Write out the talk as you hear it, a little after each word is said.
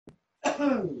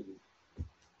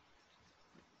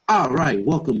All right,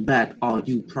 welcome back, all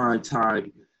you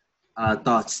primetime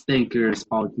thoughts thinkers,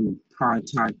 all you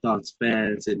primetime thoughts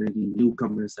fans, and any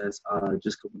newcomers that's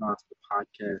just coming onto the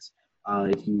podcast.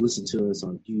 If you listen to us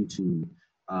on YouTube,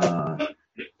 uh,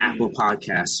 Apple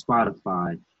Podcasts,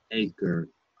 Spotify, Anchor,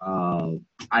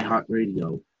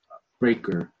 iHeartRadio,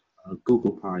 Breaker,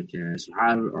 Google Podcasts,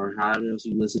 however else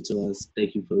you listen to us,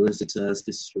 thank you for listening to us.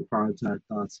 This is your Primetime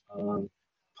Thoughts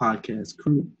podcast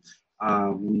crew.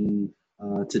 We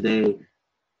Today,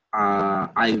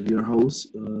 I am your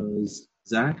host,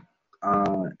 Zach.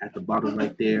 At the bottom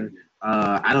right there,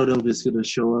 I don't know if it's gonna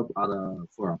show up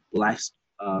for a black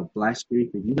screen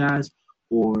for you guys,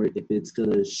 or if it's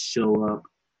gonna show up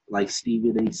like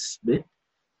Stephen A. Smith.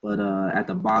 But at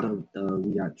the bottom,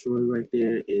 we got Troy right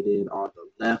there, and then on the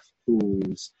left,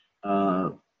 who's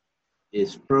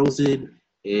is frozen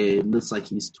and looks like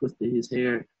he's twisted his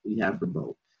hair. We have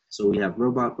Ramon. So we have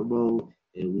Robot Ramon,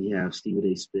 and we have Stephen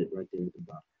A. Smith right there at the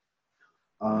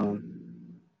bottom.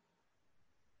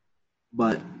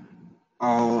 But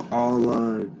all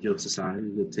jokes aside,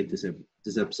 we're gonna take this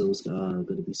episode is gonna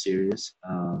be serious.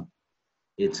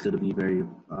 It's gonna be very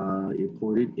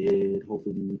important, and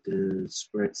hopefully we can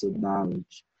spread some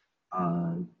knowledge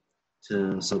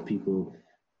to some people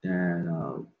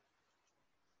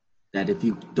that if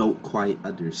you don't quite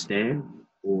understand,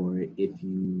 or if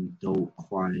you don't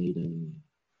quite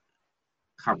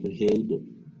comprehend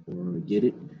or get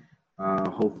it,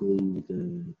 hopefully we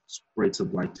can spread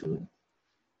some light to it.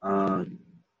 What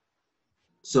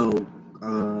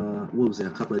was that?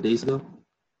 A couple of days ago,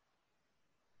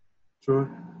 Troy?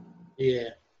 Yeah.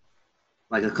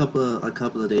 Like a couple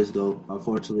of days ago,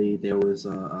 unfortunately, there was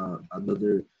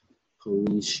another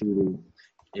police shooting,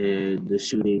 and the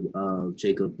shooting of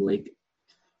Jacob Blake.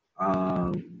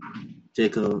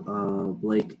 Jacob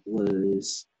Blake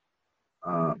was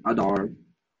unarmed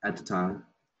at the time.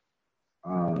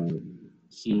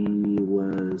 He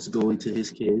was going to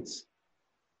his kids.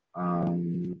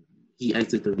 He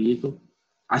exited the vehicle.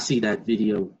 I see that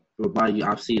video. Remind you,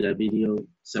 I've seen that video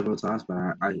several times, but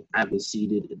I haven't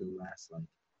seen it in the last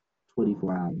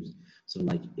 24 hours. So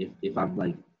if I'm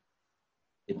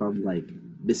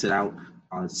missing out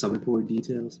on some important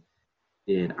details,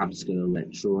 then I'm just gonna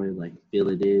let Troy fill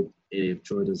it in. And if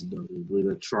Troy doesn't know, we're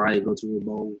gonna try and go to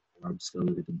remote, or I'm just gonna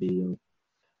look at the video.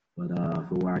 But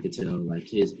from what I can tell,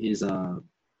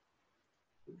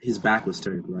 his back was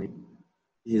turned, right?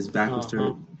 His back was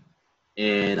turned,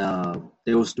 and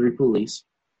there was 3 police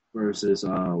versus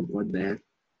 1 man,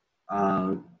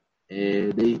 and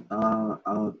they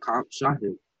a cop shot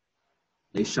him.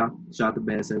 They shot the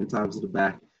man 7 times in the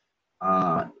back,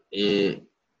 and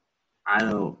I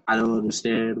don't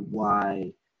understand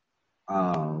why.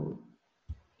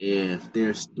 If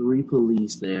there's 3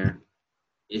 police there,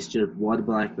 it's just 1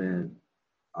 black man.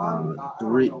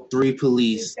 3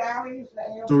 police,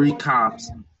 3 cops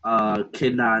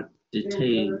cannot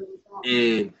detain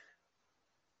and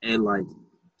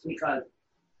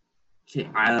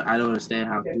I don't understand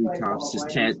how 3 cops just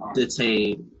can't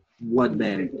detain 1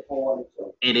 man,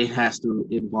 and it has to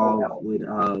involve with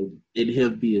in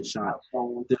him being shot.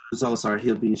 The results are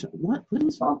him being shot. What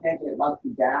is?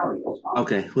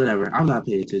 Okay, whatever. I'm not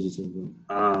paying attention to him.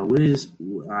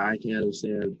 I can't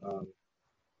understand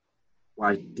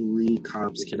why 3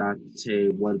 cops cannot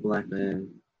detain 1 black man,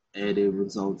 and it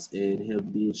results in him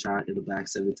being shot in the back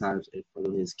 7 times in front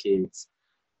of his kids.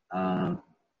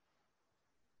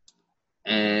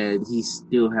 And he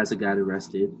still hasn't got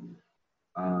arrested.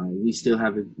 We still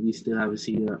haven't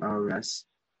seen an arrest.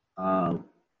 I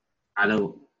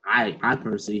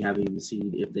personally haven't even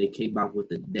seen if they came out with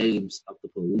the names of the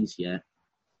police yet.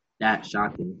 That's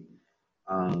shocking.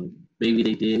 Maybe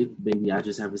they did. Maybe I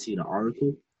just haven't seen an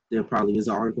article. There probably is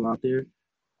an article out there.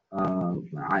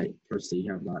 But I personally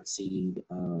have not seen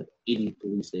any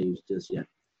police names just yet.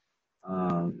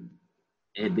 And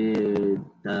then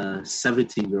the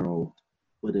 17-year-old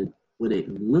with what it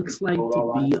looks like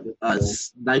to be a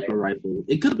sniper rifle.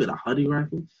 It could have been a hunting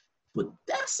rifle, but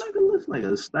that sucker looks like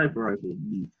a sniper rifle.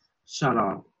 He shot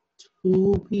off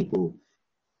 2 people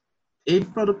in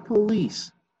front of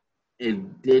police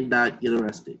and did not get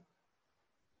arrested.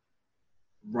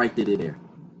 Right then and there.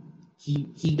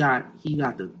 He got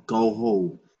to go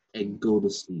home and go to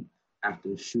sleep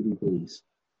after shooting police.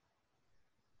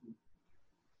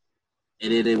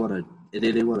 And then they want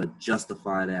to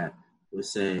justify that with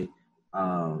saying,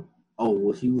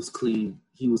 he was cleaning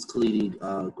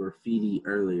graffiti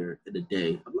earlier in the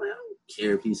day. I'm like, I don't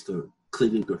care if he's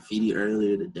cleaning graffiti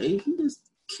earlier in the day. He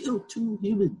just killed 2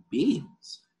 human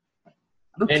beings.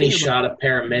 And he shot a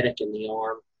paramedic in the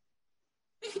arm.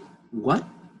 What?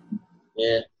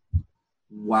 Yeah.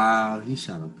 Wow, he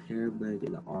shot a paramedic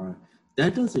in the arm.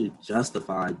 That doesn't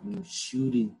justify you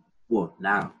shooting. Well,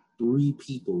 now 3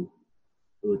 people.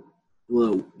 Well,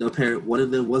 one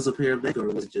of them was a paramedic, or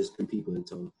was it just 3 people in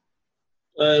total?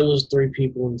 It was 3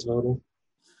 people in total.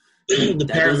 The That doesn't.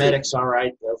 paramedics all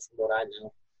right, though, from what I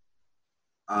know.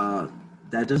 Uh,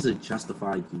 that doesn't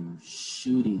justify you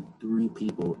shooting 3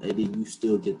 people and then you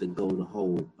still get to go to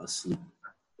home asleep.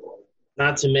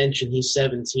 Not to mention he's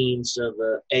 17, so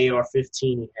the AR-15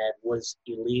 he had was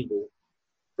illegal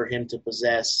for him to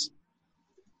possess.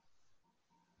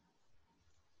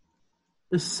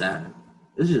 It's sad.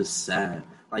 It's just sad.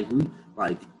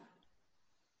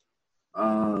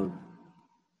 Um,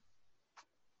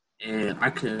 and I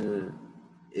could.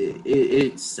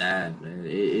 It's sad, man.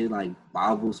 It like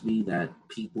boggles me that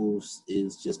people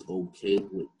is just okay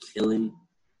with killing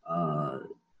uh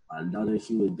another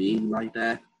human being like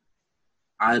that.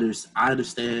 I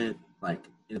understand like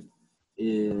if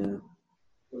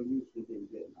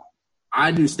I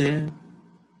understand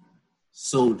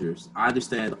soldiers. I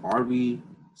understand army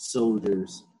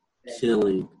soldiers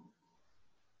killing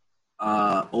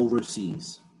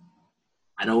overseas.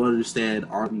 I don't understand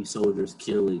army soldiers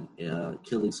killing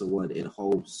someone in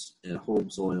home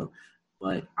soil,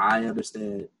 but I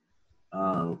understand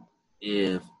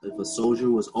if a soldier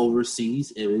was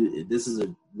overseas and this is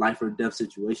a life or death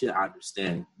situation, I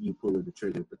understand you pulling the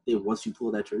trigger. But then once you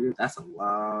pull that trigger, that's a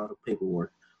lot of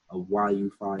paperwork of why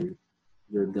you fired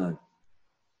your gun.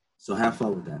 So have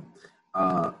fun with that.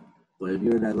 Uh, but if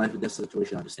you're in that life or death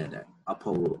situation, I understand that. A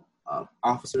police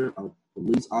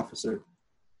officer,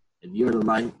 if you're in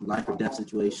a life or death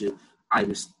situation, I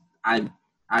just I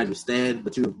understand,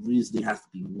 but your reasoning has to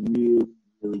be really,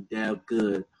 really damn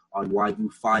good on why you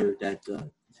fired that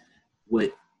gun.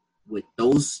 What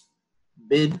those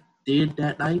men did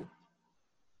that night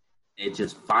and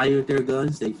just fired their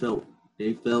guns, they felt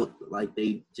like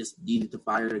they just needed to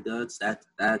fire their guns. That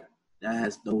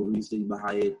has no reasoning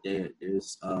behind it.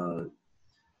 There's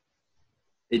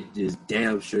it just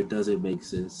damn sure doesn't make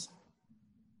sense.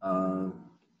 Uh,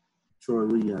 Troy,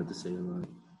 what do you have to say about it?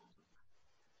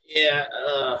 Yeah,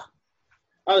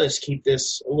 I'll just keep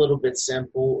this a little bit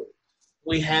simple.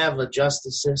 We have a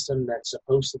justice system that's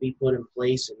supposed to be put in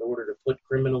place in order to put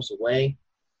criminals away.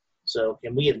 So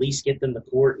can we at least get them to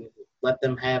court and let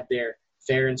them have their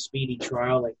fair and speedy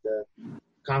trial like the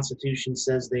Constitution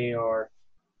says they are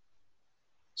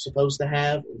supposed to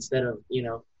have, instead of,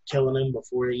 killing them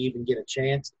before they even get a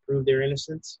chance to prove their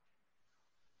innocence?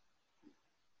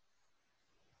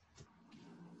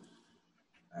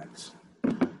 Thanks.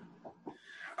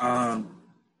 Um,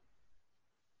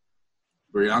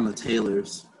 Breonna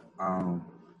Taylor's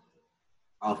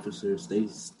officers, they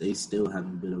still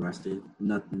haven't been arrested.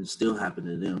 Nothing still happened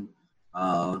to them.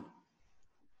 Uh,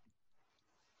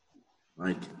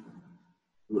 like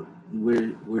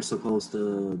we're supposed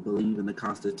to believe in the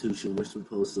Constitution. We're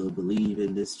supposed to believe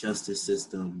in this justice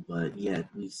system, but yet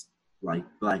we like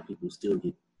black people still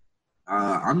get.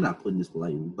 I'm not putting this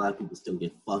politely. Black people still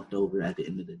get fucked over at the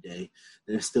end of the day.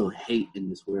 There's still hate in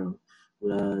this world.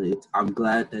 I'm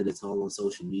glad that it's all on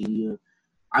social media.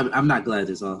 I'm not glad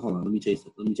it's all. Hold on, let me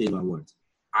change my words.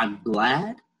 I'm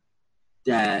glad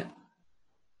that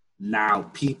now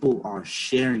people are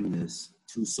sharing this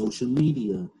to social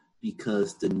media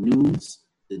because the news,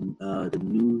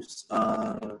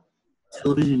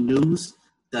 television news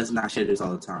does not share this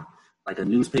all the time. Like a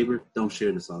newspaper, don't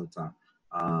share this all the time.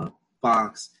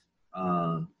 Fox,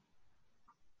 uh,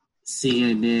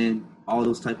 CNN, all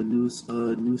those type of news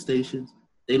stations,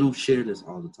 they don't share this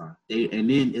all the time. And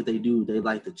then if they do, they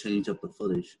like to change up the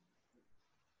footage.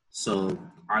 So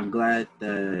I'm glad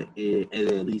that it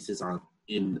at least is on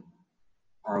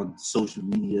social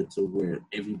media to where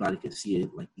everybody can see it.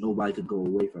 Like nobody could go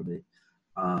away from it.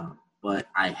 But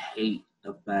I hate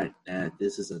the fact that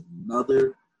this is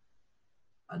another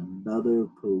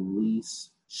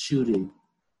police shooting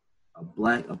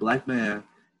a black man,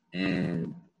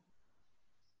 and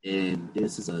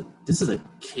this is a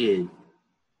kid,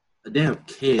 a damn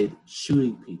kid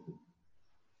shooting people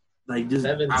like just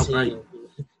outright.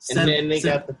 17. And then they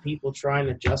got the people trying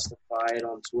to justify it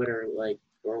on Twitter,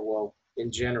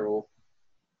 in general.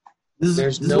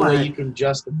 There's no way you can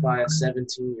justify a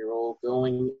 17-year-old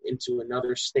going into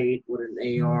another state with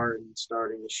an AR and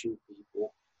starting to shoot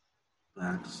people.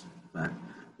 Facts. This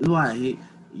is why I hate.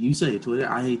 You say Twitter.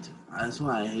 That's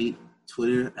why I hate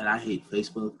Twitter and I hate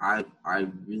Facebook. I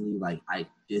really I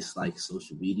dislike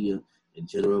social media in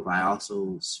general, but I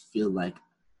also feel like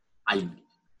I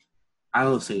I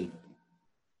don't say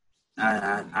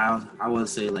I want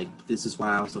to say like this is why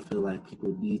I also feel like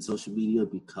people need social media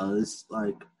because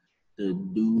like the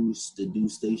news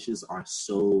stations are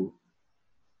so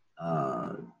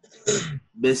uh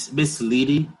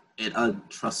misleading and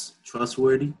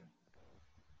untrustworthy.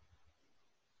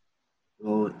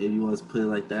 Well, if you want to put it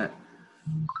like that.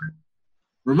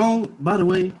 Ramon, by the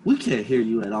way, we can't hear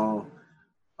you at all.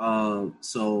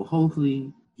 So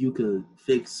hopefully you could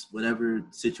fix whatever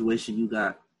situation you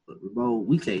got. But Ramon,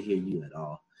 we can't hear you at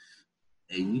all.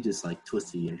 And you just like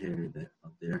twisting your hair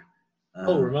up there.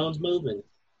 Ramon's moving.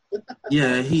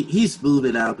 Yeah, he's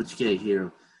moving out, but you can't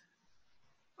hear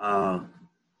him.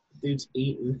 Dude's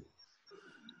eating.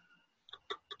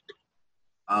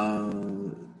 I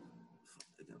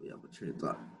got me up a train of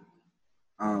thought.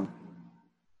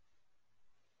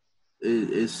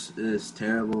 It's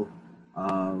terrible.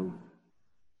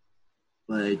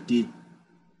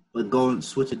 But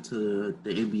switching to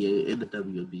the NBA and the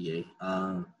WNBA,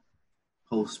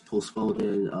 postponed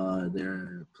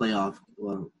their playoff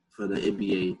for the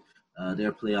NBA.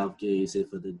 Their playoff games and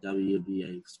for the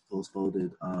WNBA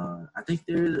postponed. I think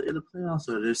they're in the playoffs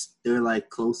or they're like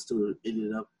close to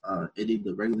ending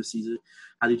the regular season.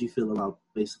 How did you feel about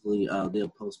basically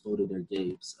them postponing their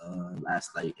games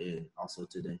last night and also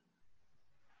today?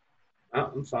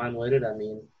 I'm fine with it. I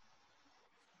mean,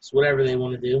 it's whatever they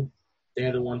want to do.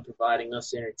 They're the one providing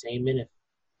us entertainment. If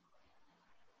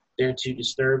they're too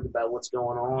disturbed about what's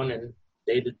going on, and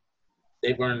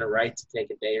they've earned the right to take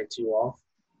a day or two off.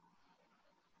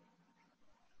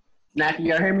 Snacky,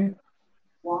 you hear me?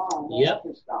 Wow, yep.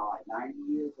 90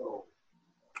 years old.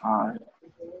 All right.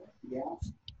 Yeah.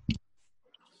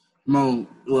 Mo,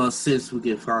 well, since we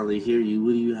can finally hear you,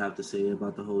 what do you have to say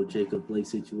about the whole Jacob Blake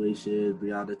situation,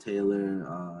 Breonna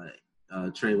Taylor,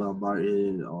 Trayvon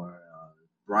Martin, or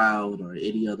Brown, or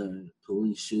any other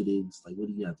police shootings? Like, what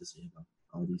do you have to say about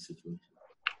all these situations?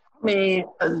 I mean,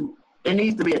 it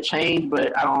needs to be a change,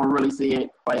 but I don't really see it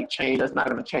like change. That's not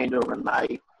going to change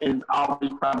overnight. And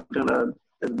always probably going to,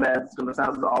 as bad as it's going to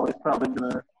sound, it's always probably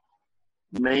going to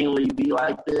mainly be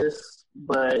like this.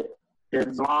 But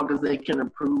as long as they can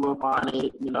improve upon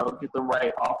it, get the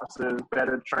right officers,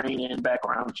 better training,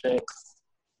 background checks,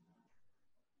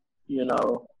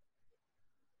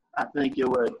 I think it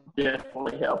would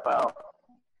definitely help out.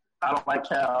 I don't like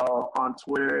how on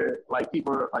Twitter, like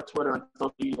people, like Twitter and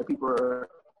social media, people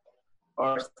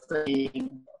are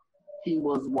saying he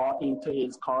was walking to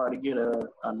his car to get a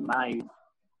knife.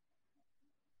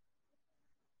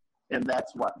 And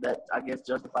that's what that I guess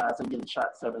justifies him getting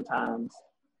shot 7 times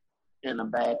in the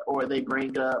back. Or they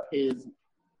bring up his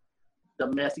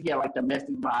domestic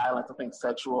violence, I think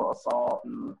sexual assault,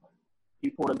 and he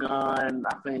pulled a gun,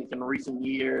 I think, in recent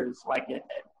years,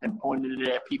 and pointed it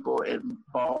at people in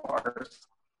bars,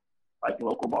 like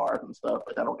local bars and stuff,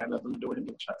 but that don't have nothing to do with him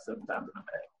getting shot 7 times in the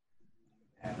back.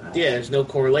 Yeah, there's no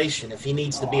correlation. If he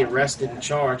needs to be arrested and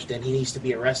charged, then he needs to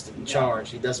be arrested and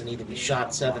charged. He doesn't need to be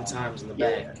shot 7 times in the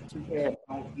back. Yeah.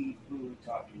 He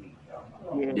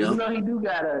do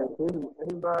got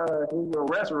his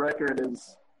arrest record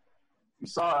is, you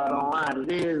saw it online,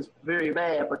 it is very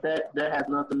bad, but that has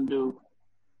nothing to do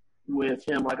with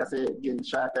him, like I said, getting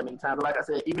shot that many times. But like I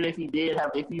said, even if he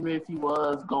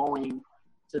was going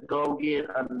to go get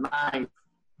a knife,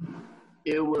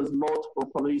 it was multiple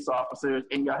police officers,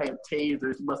 and y'all had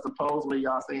tasers, but supposedly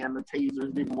y'all saying the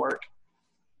tasers didn't work.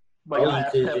 But y'all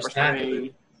had pepper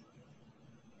spray.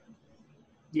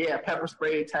 Yeah, pepper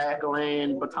spray,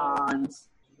 tackling, batons.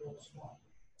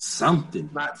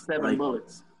 Something. Not 7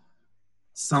 bullets.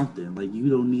 Something. Like, you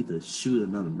don't need to shoot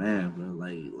another man, bro.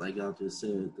 Like y'all just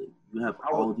said, you have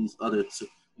all these other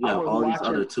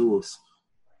tools.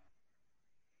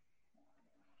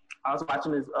 I was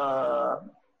watching this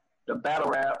battle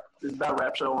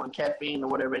rap show on Caffeine or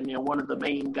whatever, and then one of the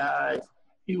main guys,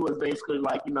 he was basically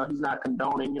like, he's not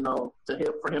condoning,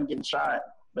 for him getting shot,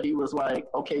 but he was like,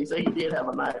 okay, say he did have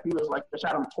a knife. He was like, they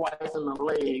shot him twice in the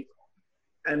leg,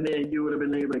 and then you would have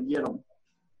been able to get him.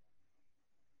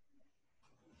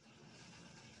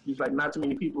 He's like, not too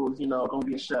many people, gonna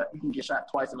get shot. You can get shot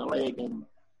twice in the leg and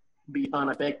be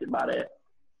unaffected by that.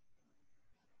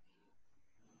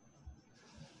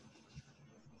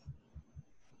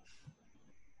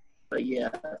 But yeah,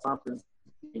 something's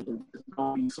going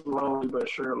to be slowly but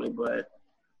surely, but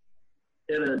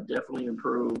it'll definitely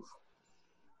improve,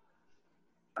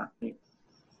 I think.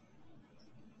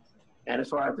 And as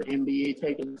far as the NBA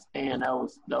taking a stand, that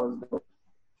was dope.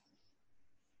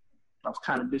 I was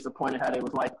kind of disappointed how they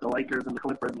was like the Lakers and the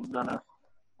Clippers was gonna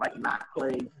not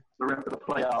play the rest of the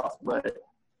playoffs, but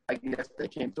I guess they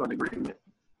came to an agreement.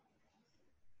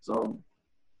 So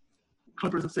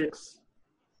Clippers are 6.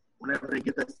 whenever they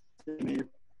get that team in.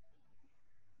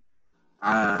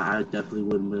 I definitely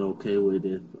wouldn't have been okay with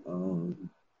it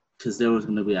because there was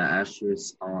going to be an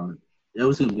asterisk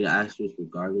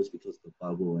regardless because of the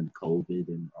bubble and COVID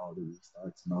and all the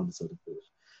restarts and all this other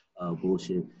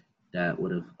bullshit that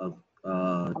would have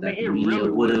that the It media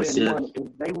really would have been said. one,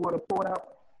 if they would have pulled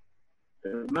out,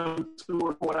 if them two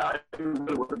would have pulled out, it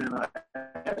really would have been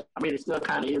it still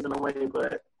kind of is in a way,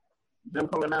 but them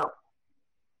pulling out,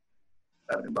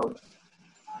 that would have been both.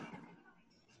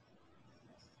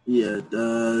 Yeah,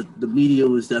 the media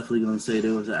was definitely going to say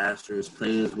there was an asterisk.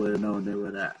 Players would have known there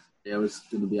was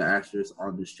going to be an asterisk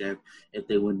on this champ if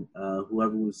they win.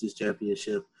 Whoever wins this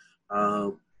championship.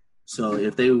 So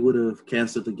if they would have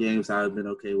canceled the games, I would have been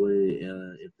okay with it.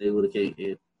 If they would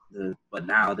have but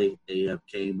now they have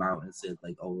came out and said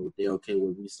like, oh, they're okay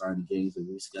with restarting the games and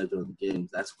rescheduling the games.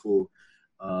 That's cool.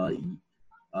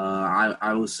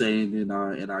 I was saying in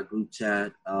our group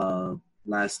chat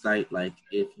last night, like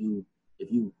if you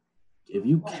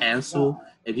cancel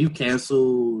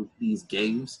these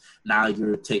games, now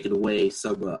you're taking away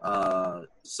some of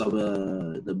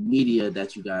the media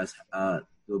that you guys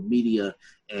the media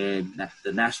and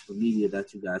the national media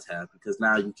that you guys have, because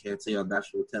now you can't say on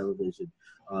national television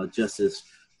justice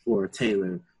for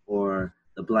Taylor or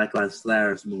the Black Lives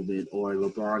Matter movement, or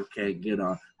LeBron can't get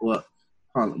on. Well,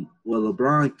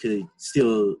 LeBron could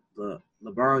still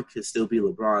be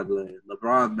LeBron.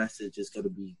 LeBron message is going to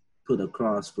be put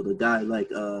across, but a guy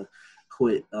like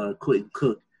Quentin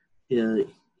Cook,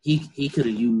 he could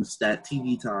have used that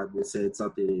TV time and said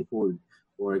something important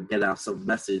or get out some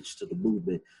message to the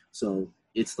movement. So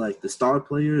it's like the star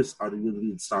players are going to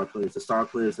be the star players. The star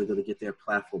players are going to get their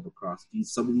platform across.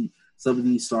 Some of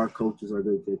these star coaches are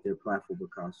going to get their platform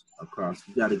across.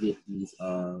 You got to get these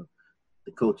the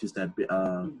coaches that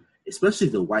especially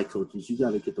the white coaches. You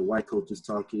got to get the white coaches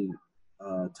talking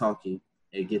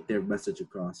and get their message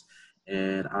across.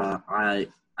 And I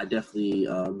definitely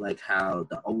like how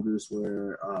the owners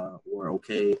were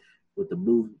okay with the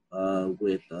move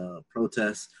with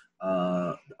protests.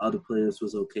 The other players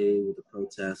was okay with the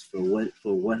protests for what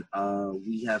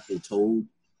we have been told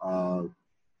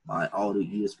by all the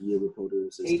ESPN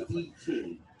reporters and stuff like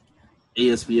that.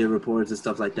 ESPN reports and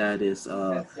stuff like that is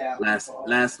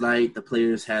last night the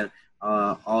players had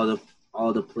all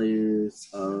the players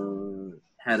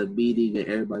had a meeting and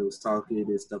everybody was talking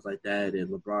and stuff like that, and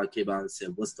LeBron came out and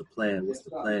said, "What's the plan? What's the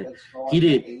plan?" He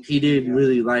didn't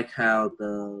really like how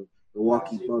the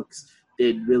Milwaukee Bucks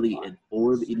didn't really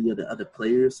inform any of the other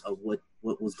players of what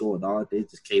was going on. They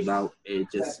just came out and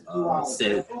just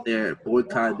said they're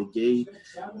boycotting the game.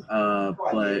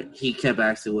 But he kept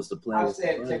asking, "What's the plan?" What's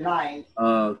the plan?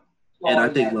 And I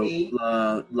think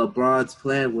LeBron's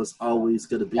plan was always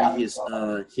going to be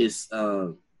his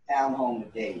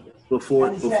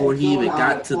before he even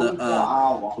got to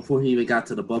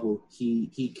the bubble,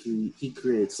 he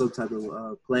created some type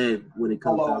of plan when it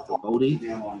comes down to voting.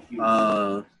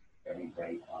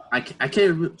 I can't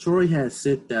remember. Troy had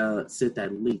sent that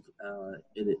link.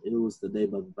 It was the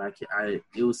name of it.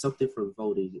 It was something for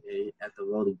voting at the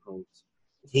voting polls.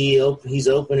 He's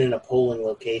opening a polling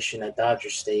location at Dodger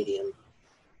Stadium.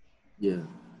 Yeah,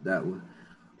 that one.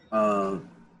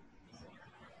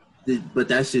 But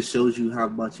that just shows you how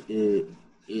much it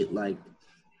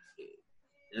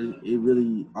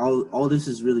really all this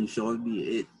is really showing me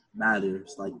it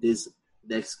matters. Like this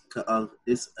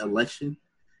election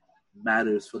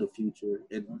matters for the future,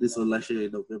 and this election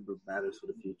in November matters for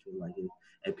the future.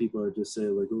 And people are just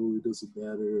saying like, oh, it doesn't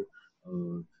matter.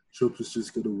 Trump is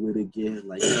just gonna win again.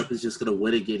 Like Trump is just gonna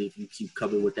win again if you keep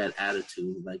coming with that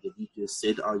attitude. Like if you just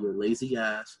sit on your lazy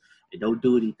ass and don't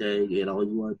do anything, and all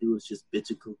you want to do is just bitch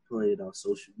and complain on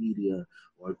social media,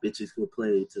 or bitch and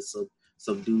complain to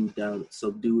some dude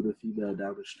or female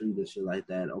down the street and shit like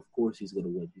that. Of course he's gonna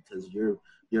win because your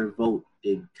vote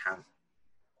didn't count.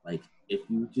 Like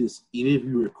even if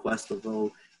you request a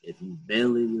vote, if you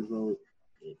mail in your vote,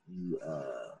 if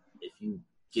you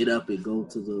get up and go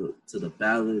to the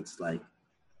ballots, like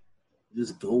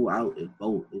just go out and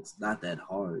vote. It's not that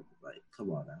hard. Like,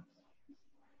 come on now.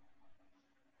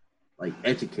 Like,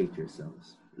 educate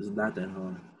yourselves. It's not that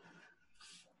hard.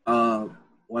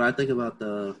 When I think about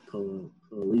the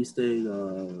police thing,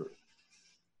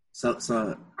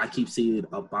 so I keep seeing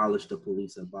abolish the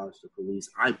police.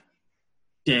 I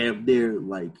damn near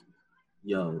like,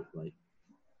 yo, like,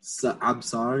 so I'm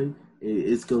sorry.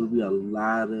 It's going to be a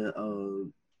lot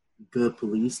of good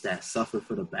police that suffer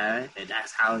for the bad, and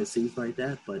that's how it seems like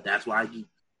that. But that's why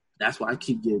I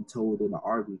keep getting told in the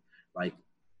army, like,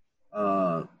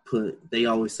 they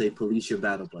always say police your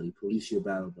battle buddy, police your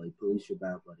battle buddy, police your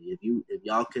battle buddy. If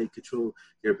y'all can't control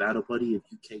your battle buddy, if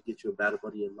you can't get your battle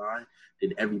buddy in line,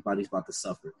 then everybody's about to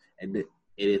suffer. And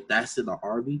if that's in the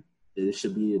army, then it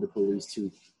should be in the police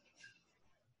too.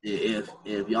 If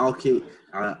y'all can't,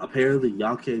 apparently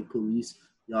y'all can't police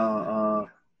y'all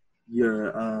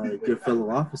your fellow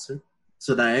officer,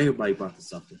 so now everybody about to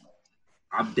suffer.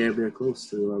 I'm damn near close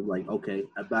to. I'm like, okay,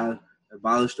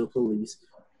 abolish the police.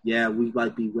 Yeah, we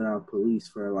might be without police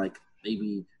for like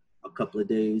maybe a couple of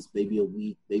days, maybe a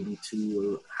week, maybe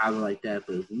 2, or however like that.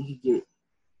 But if we can get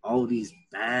all these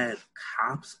bad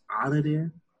cops out of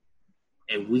there,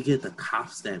 and we get the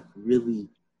cops that really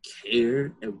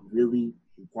care and really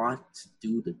want to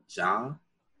do the job,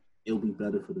 it'll be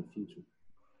better for the future.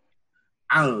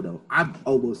 I don't know. I'm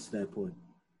almost to that point.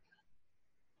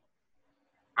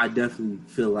 I definitely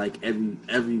feel like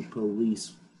every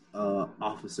police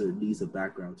officer needs a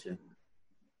background check.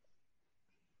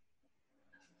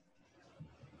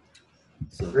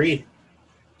 So. Agreed.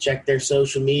 Check their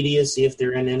social media, see if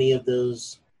they're in any of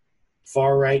those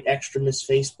far-right extremist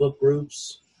Facebook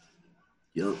groups.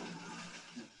 Yep.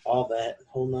 All that,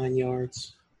 whole 9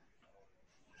 yards.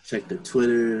 Check their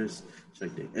Twitters,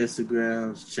 check their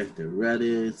Instagrams, check their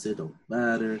Reddits. It don't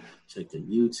matter. Check their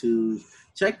YouTube.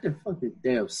 Check their fucking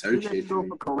damn search engine. Go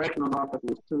for correctional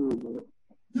officers too. But...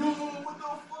 Yo, what the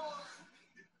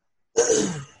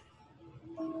fuck?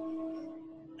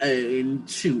 Hey, and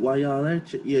shoot, while y'all there,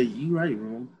 yeah, you right,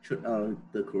 Ron.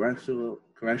 The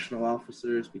correctional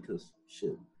officers, because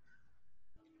shit,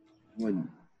 when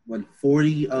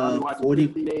 40%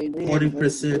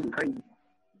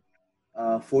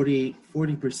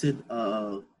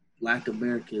 of Black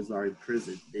Americans are in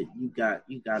prison, that you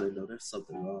gotta know there's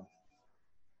something wrong.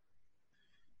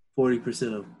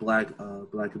 40% of Black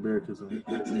Americans are in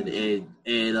prison,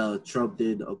 and Trump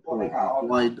did appoint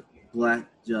one Black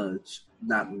judge,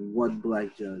 not one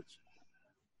Black judge.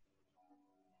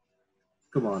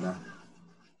 Come on now.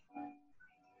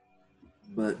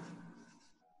 But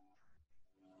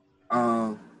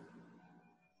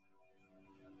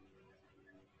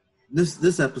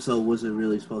this episode wasn't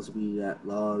really supposed to be that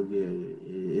long.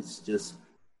 It's just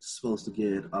supposed to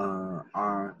get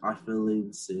our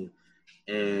feelings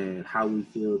and how we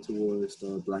feel towards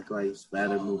the Black Lives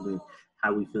Matter movement,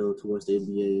 how we feel towards the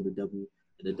NBA and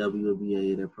the WNBA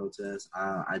and their protests.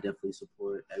 I definitely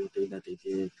support everything that they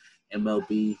did.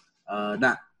 MLB,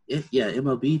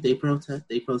 MLB,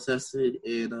 they protested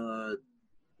and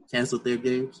canceled their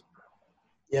games.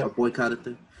 Yeah, boycotted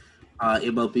them.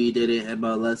 MLB did it.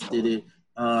 MLS did it.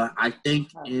 I think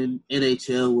in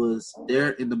NHL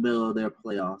they're in the middle of their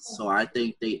playoffs, so I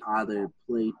think they either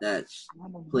played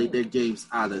their games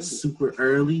either super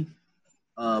early,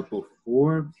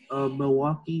 before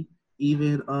Milwaukee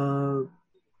even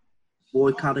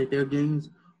boycotted their games,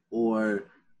 or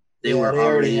they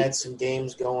already had some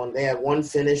games going. They had one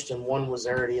finished and one was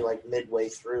already like midway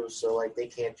through, so like they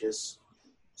can't just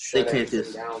shut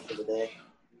everything down for the day.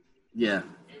 Yeah.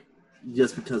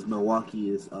 Just because Milwaukee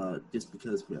is, the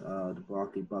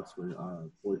Milwaukee Bucks were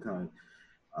boycotted,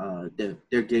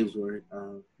 their games were,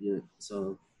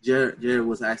 So Jared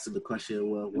was asking the question,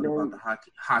 well, what about the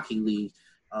hockey league?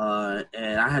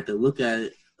 And I had to look at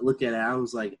it. I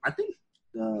was like, I think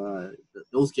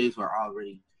those games were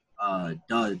already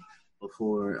done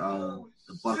before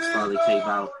the Bucks finally came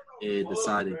out and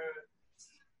decided.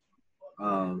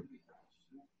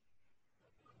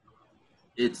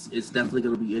 It's definitely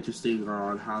going to be interesting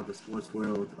on how the sports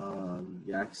world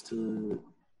reacts to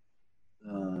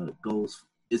goes.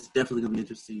 It's definitely going to be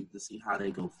interesting to see how they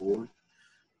go forward.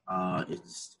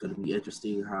 It's going to be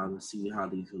interesting to see how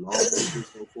these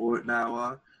lawmakers go forward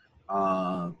now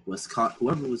on.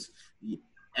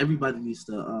 Everybody needs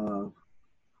to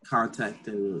contact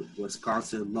the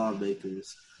Wisconsin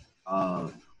lawmakers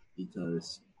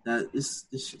because this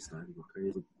shit's not even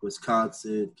crazy.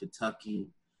 Wisconsin, Kentucky,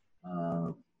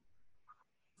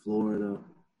 Florida,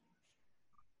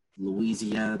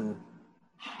 Louisiana,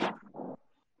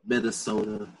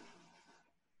 Minnesota.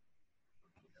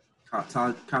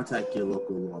 Contact your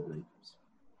local lawmakers.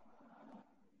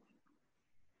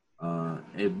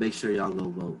 And make sure y'all go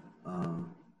vote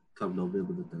come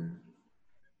November the 3rd.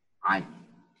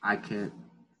 I can't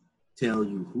tell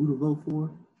you who to vote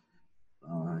for.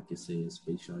 I can say is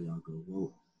make sure y'all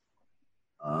go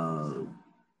vote.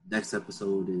 Next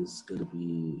episode is going to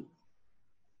be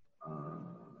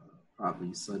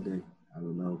probably Sunday. I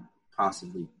don't know.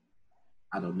 Possibly.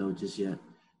 I don't know just yet.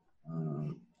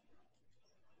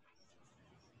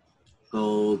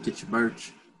 Go get your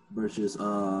merch. Merch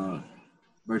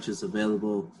merch is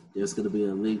available. There's going to be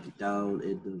a link down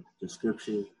in the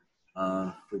description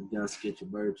for you guys to get your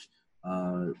merch.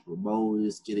 Ramon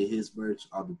is getting his merch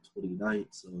on the 29th,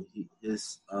 so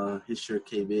his shirt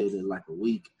came in like a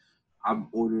week. I'm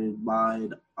ordering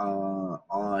mine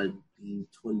on the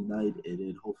 29th, and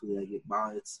then hopefully I get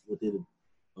mine within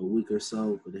a week or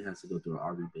so, but it has to go through an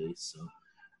army base. So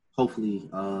hopefully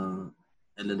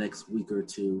in the next week or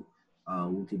two,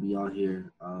 we could be on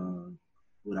here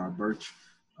with our merch.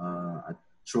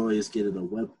 Troy is getting a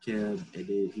webcam, and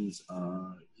then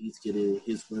he's getting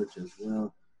his merch as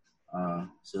well.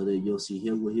 So that you'll see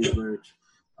him with his merch.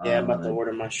 Yeah, I'm about to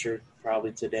order my shirt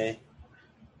probably today.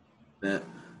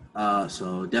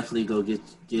 So definitely go get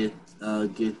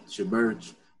your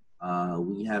merch.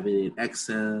 We have it in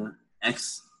XL,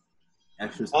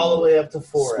 extra small, all the way up to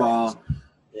 4X. Small,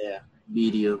 yeah,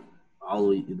 medium, all the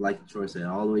way, like Troy said,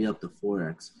 all the way up to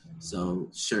 4X. So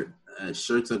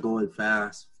shirts are going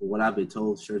fast. For what I've been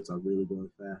told, shirts are really going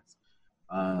fast.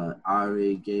 I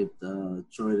already gave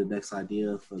Troy the next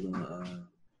idea for the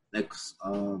next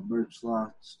merch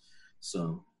launch.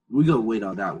 So we're gonna wait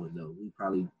on that one though. We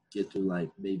probably get through like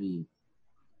maybe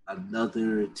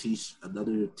another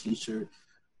t-shirt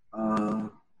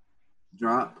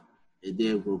drop, and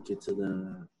then we'll get to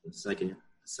the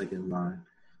second line.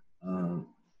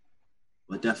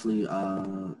 But definitely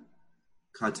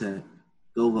contact,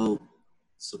 go vote,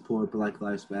 support Black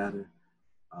Lives Matter,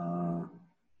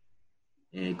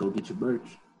 and go get your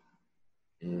merch.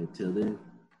 And until then,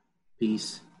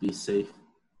 peace, be safe.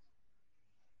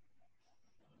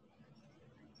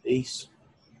 Peace.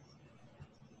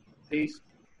 Peace.